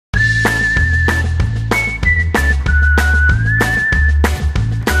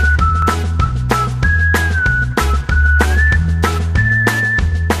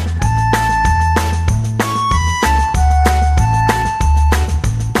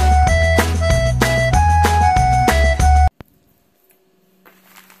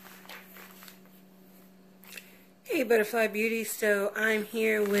Butterfly Beauties. So I'm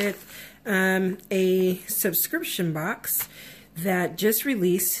here with a subscription box that just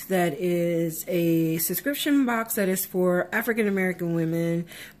released. That is a subscription box that is for African American women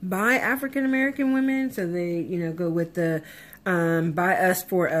by African American women. So they, go with the by us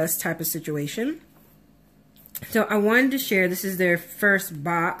for us type of situation. So I wanted to share. This is their first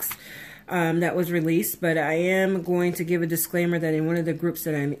box that was released, but I am going to give a disclaimer that in one of the groups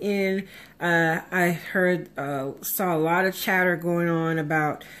that I'm in, I saw a lot of chatter going on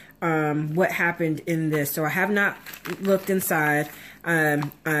about what happened in this. So I have not looked inside.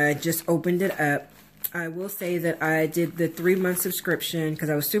 I just opened it up. I will say that I did the 3-month subscription because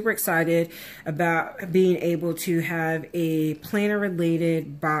I was super excited about being able to have a planner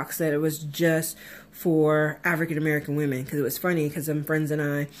related box that it was just for African American women. Because it was funny because some friends and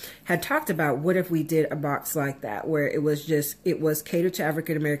I had talked about what if we did a box like that where it was catered to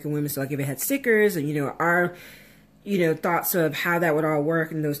African American women. So like if it had stickers and our thoughts of how that would all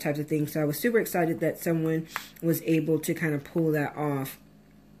work and those types of things. So I was super excited that someone was able to kind of pull that off.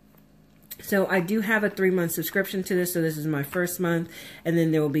 So I do have a 3-month subscription to this. So this is my first month, and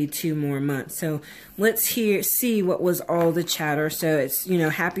then there will be 2 more months. So let's see what was all the chatter. So it's,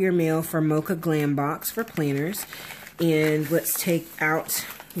 Happier Mail for Mocha Glam Box for planners. And let's take out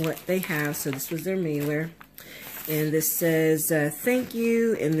what they have. So this was their mailer. And this says, thank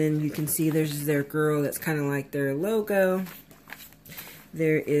you. And then you can see there's their girl. That's kind of like their logo.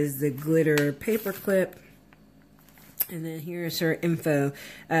 There is the glitter paper clip. And then here's her info.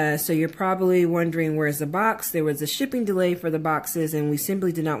 So you're probably wondering, where's the box? There was a shipping delay for the boxes, and we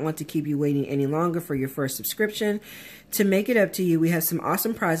simply did not want to keep you waiting any longer for your first subscription. To make it up to you, we have some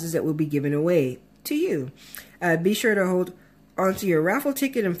awesome prizes that will be given away to you. Be sure to hold onto your raffle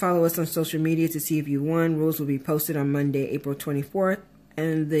ticket and follow us on social media to see if you won. Rules will be posted on Monday, April 24th.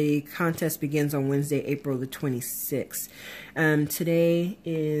 And the contest begins on Wednesday, April the 26th. Today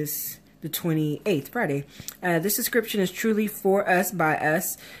is the 28th, Friday. This subscription is truly for us, by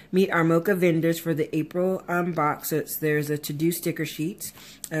us. Meet our Mocha vendors for the April box. So there's a to-do sticker sheet,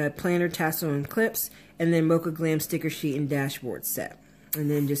 planner, tassel, and clips, and then Mocha Glam sticker sheet and dashboard set. And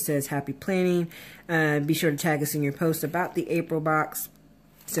then just says happy planning. Be sure to tag us in your post about the April box,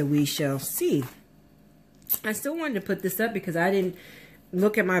 so we shall see. I still wanted to put this up because I didn't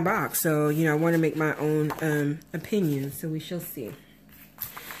look at my box. So, I want to make my own opinion, so we shall see.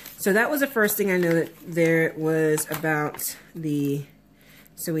 So that was the first thing I know that there was about the,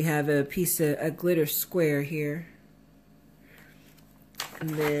 so we have a piece of a glitter square here.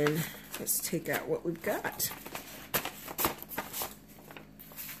 And then let's take out what we've got.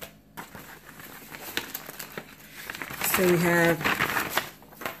 So we have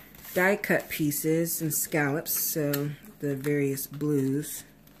die cut pieces and scallops, so the various blues.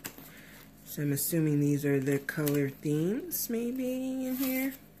 So I'm assuming these are the color themes maybe in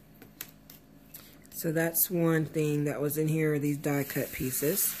here. So that's one thing that was in here, are these die cut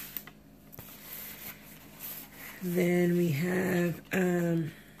pieces. Then we have,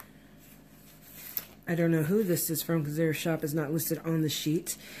 I don't know who this is from because their shop is not listed on the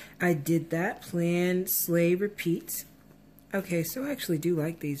sheet. I did that, plan, slay, repeat. Okay, so I actually do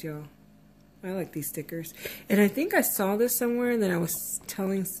like these, y'all. I like these stickers. And I think I saw this somewhere, and then I was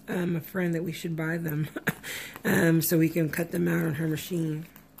telling a friend that we should buy them so we can cut them out on her machine.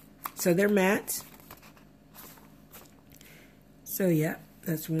 So they're matte. So yeah,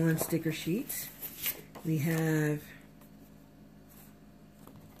 that's one sticker sheet. We have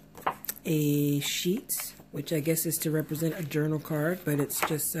a sheet, which I guess is to represent a journal card, but it's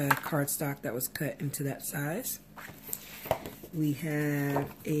just a cardstock that was cut into that size. We have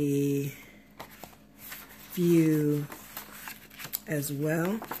a few as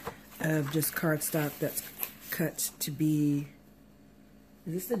well of just cardstock that's cut to be,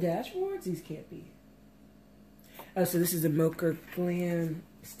 is this the dashboards? These can't be. Oh, so this is a Mocha Glam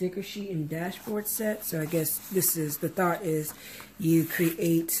sticker sheet and dashboard set. So I guess this is, the thought is you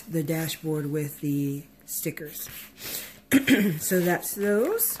create the dashboard with the stickers. So that's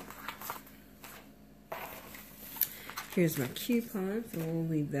those. Here's my coupon, so we'll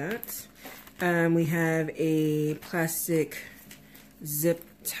leave that. We have a plastic zip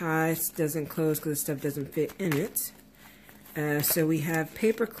tie. It doesn't close because the stuff doesn't fit in it. So we have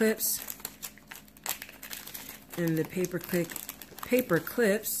paper clips. And the paper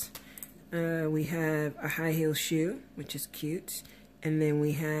clips, we have a high heel shoe, which is cute. And then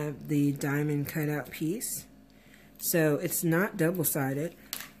we have the diamond cutout piece. So it's not double-sided,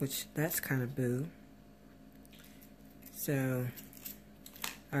 which that's kind of boo. So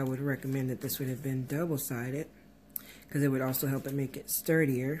I would recommend that this would have been double-sided because it would also help it make it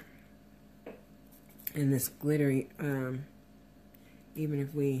sturdier. and this glittery, even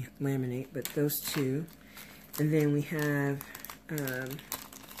if we laminate, but those two. And then we have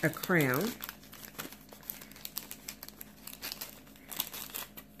a crown.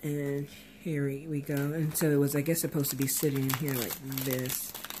 And here we go. And so it was, I guess, supposed to be sitting in here like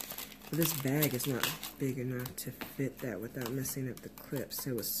this. But this bag is not big enough to fit that without messing up the clips.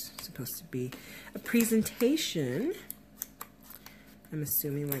 So it was supposed to be a presentation. I'm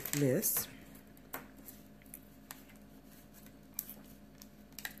assuming like this.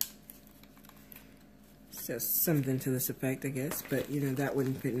 So something to this effect, I guess. But, you know, that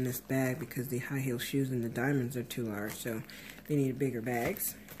wouldn't fit in this bag because the high heel shoes and the diamonds are too large. So they need bigger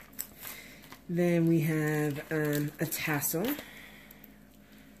bags. Then we have a tassel.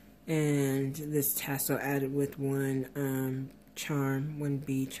 And this tassel added with one charm, one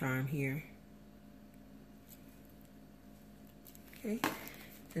bead charm here. Okay.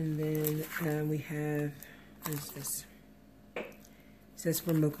 And then we have, what is this? It says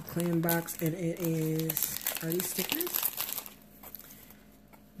for Mocha Glam Box, and it is, are these stickers?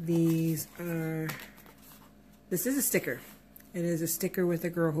 This is a sticker. It is a sticker with a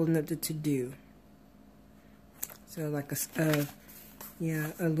girl holding up the to-do. So like a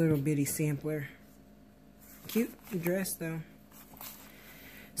little bitty sampler. Cute dress though.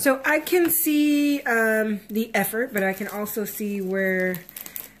 So I can see the effort, but I can also see where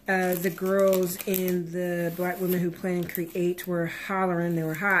the girls and the Black Women Who Plan and Create were hollering, they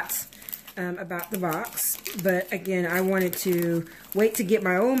were hot about the box. But again, I wanted to wait to get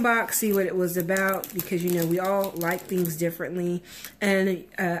my own box, see what it was about, because, you know, we all like things differently. And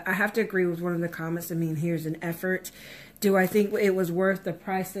I have to agree with one of the comments. I mean, here's an effort. Do I think it was worth the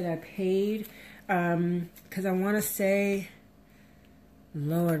price that I paid? Because I want to say,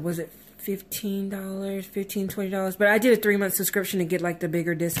 Lord, was it $15, $20? But I did a 3-month subscription to get like the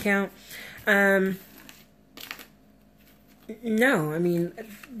bigger discount. No, I mean,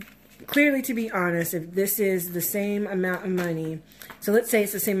 clearly, to be honest, if this is the same amount of money, so let's say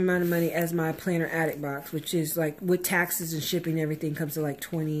it's the same amount of money as my Planner Addict box, which is like with taxes and shipping, everything comes to like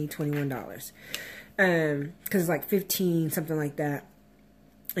 $20, $21. Because it's like 15, something like that.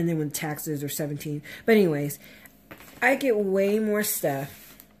 And then when taxes are 17. But anyways, I get way more stuff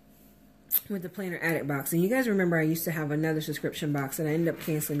with the Planner Addict box. And you guys remember I used to have another subscription box that I ended up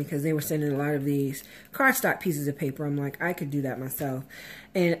canceling because they were sending a lot of these cardstock pieces of paper. I'm like, I could do that myself.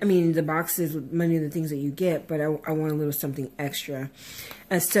 And I mean, the boxes with many of the things that you get, but I want a little something extra.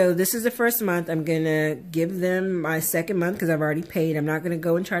 So this is the first month. I'm going to give them my second month because I've already paid. I'm not going to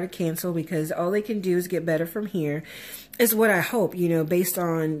go and try to cancel because all they can do is get better from here. Is what I hope, you know, based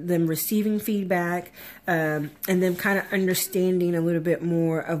on them receiving feedback and them kind of understanding a little bit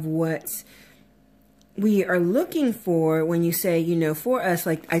more of what we are looking for when you say, you know, for us,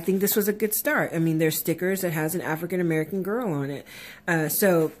 like, I think this was a good start. I mean, there's stickers that has an African-American girl on it.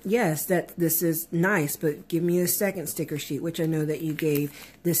 So, yes, this is nice, but give me a second sticker sheet, which I know that you gave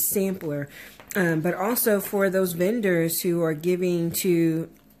this sampler. But also for those vendors who are giving to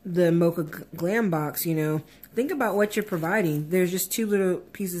the Mocha Glam Box, you know, think about what you're providing. There's just 2 little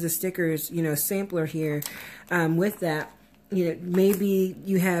pieces of stickers, you know, sampler here with that. You know, maybe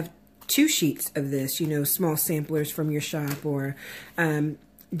you have 2 sheets of this, you know, small samplers from your shop, or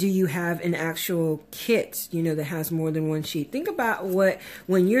do you have an actual kit, you know, that has more than 1 sheet? Think about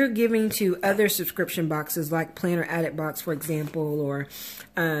when you're giving to other subscription boxes like Planner Addict Box, for example, or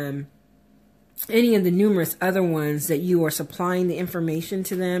any of the numerous other ones that you are supplying the information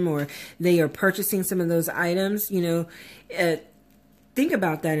to them, or they are purchasing some of those items, you know, think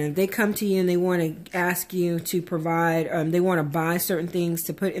about that. And if they come to you and they want to ask you to provide, they want to buy certain things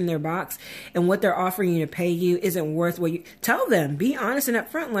to put in their box, and what they're offering you to pay you isn't worth what you tell them. Be honest and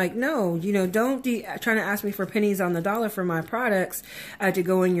upfront. Like, no, you know, don't be trying to ask me for pennies on the dollar for my products to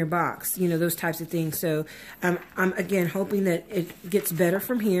go in your box. You know, those types of things. So I'm again hoping that it gets better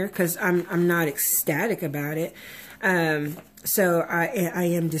from here, because I'm not ecstatic about it. So I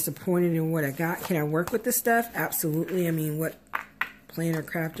am disappointed in what I got. Can I work with this stuff? Absolutely. I mean, what planner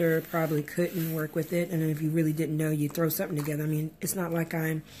crafter probably couldn't work with it? And if you really didn't know, you throw something together. I mean, it's not like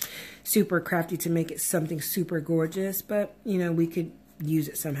I'm super crafty to make it something super gorgeous, but you know, we could use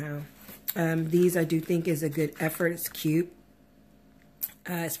it somehow. These I do think is a good effort. It's cute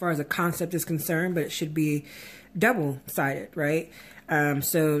as far as a concept is concerned, but it should be double-sided, right?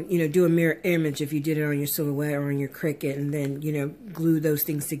 So, you know, do a mirror image if you did it on your silhouette or on your Cricut, and then, you know, glue those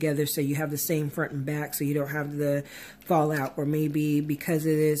things together so you have the same front and back, so you don't have the fallout. Or maybe because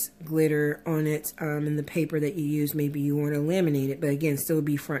it is glitter on it in the paper that you use, maybe you want to laminate it, but again, still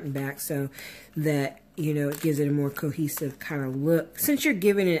be front and back so that you know, it gives it a more cohesive kind of look. Since you're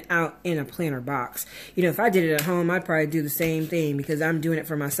giving it out in a planner box, you know, if I did it at home, I'd probably do the same thing because I'm doing it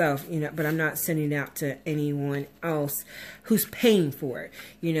for myself, you know, but I'm not sending it out to anyone else who's paying for it.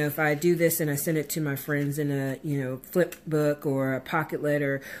 You know, if I do this and I send it to my friends in a, you know, flip book or a pocket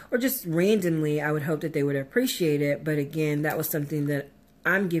letter or just randomly, I would hope that they would appreciate it. But again, that was something that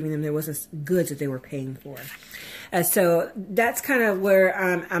I'm giving them. There wasn't goods that they were paying for. So that's kind of where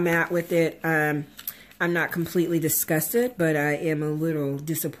I'm at with it. I'm not completely disgusted, but I am a little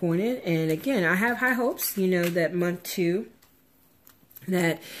disappointed. And again, I have high hopes, you know, that month 2,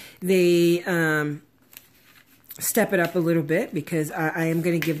 that they step it up a little bit, because I am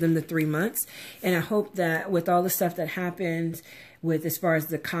going to give them the 3 months. And I hope that with all the stuff that happened with, as far as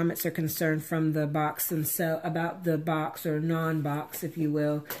the comments are concerned from the box themselves, about the box or non-box, if you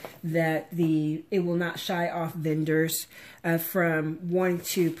will, that it will not shy off vendors from wanting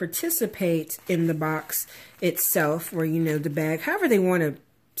to participate in the box itself, or, you know, the bag, however they want to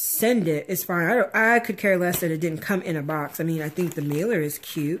send it is fine. I could care less that it didn't come in a box. I mean, I think the mailer is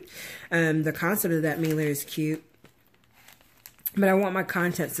cute. The concept of that mailer is cute. But I want my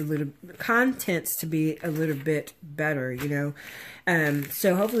contents to be a little bit better, you know.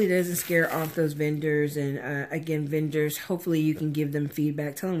 So hopefully it doesn't scare off those vendors. And again, vendors, hopefully you can give them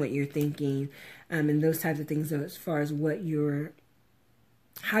feedback, tell them what you're thinking, and those types of things as far as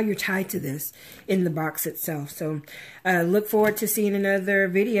how you're tied to this in the box itself. So look forward to seeing another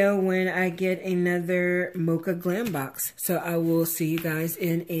video when I get another Mocha Glam Box. So I will see you guys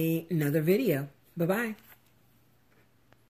in another video. Bye-bye.